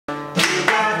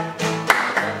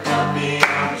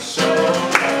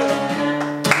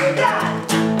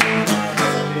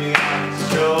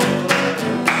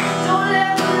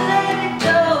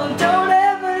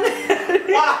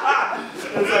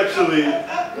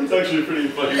actually pretty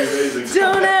fucking amazing.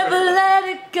 Don't ever let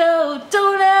it go.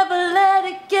 Don't ever let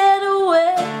it get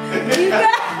away.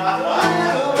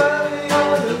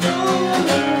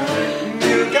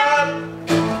 You got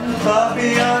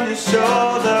puppy on your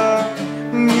shoulder.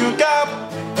 You got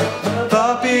a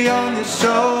puppy on your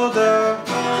shoulder.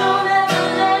 Don't ever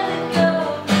let it go.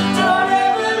 Don't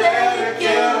ever let it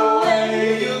get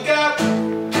away. You got a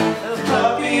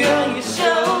puppy on your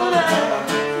shoulder.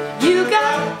 You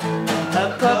got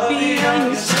a puppy on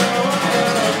your shoulder.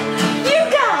 You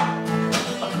got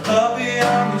A puppy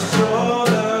on your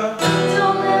shoulder.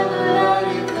 Don't ever let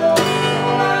it go.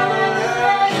 Don't ever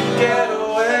let it Get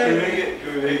away. Can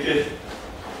we make it?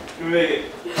 Can we make it?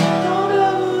 Don't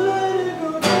ever let it go.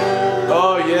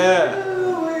 Oh yeah.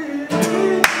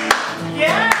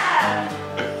 Yeah.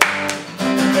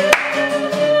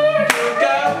 You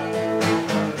got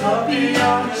a puppy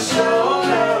on your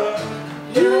shoulder.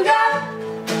 You got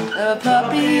a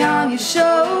puppy on your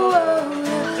shoulder.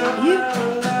 You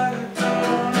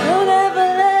don't ever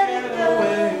let it go.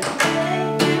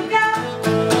 You got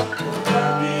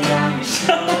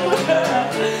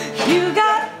You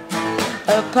got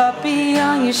a puppy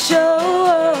on your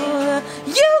shoulder.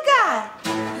 You got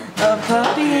a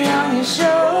puppy on your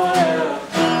shoulder.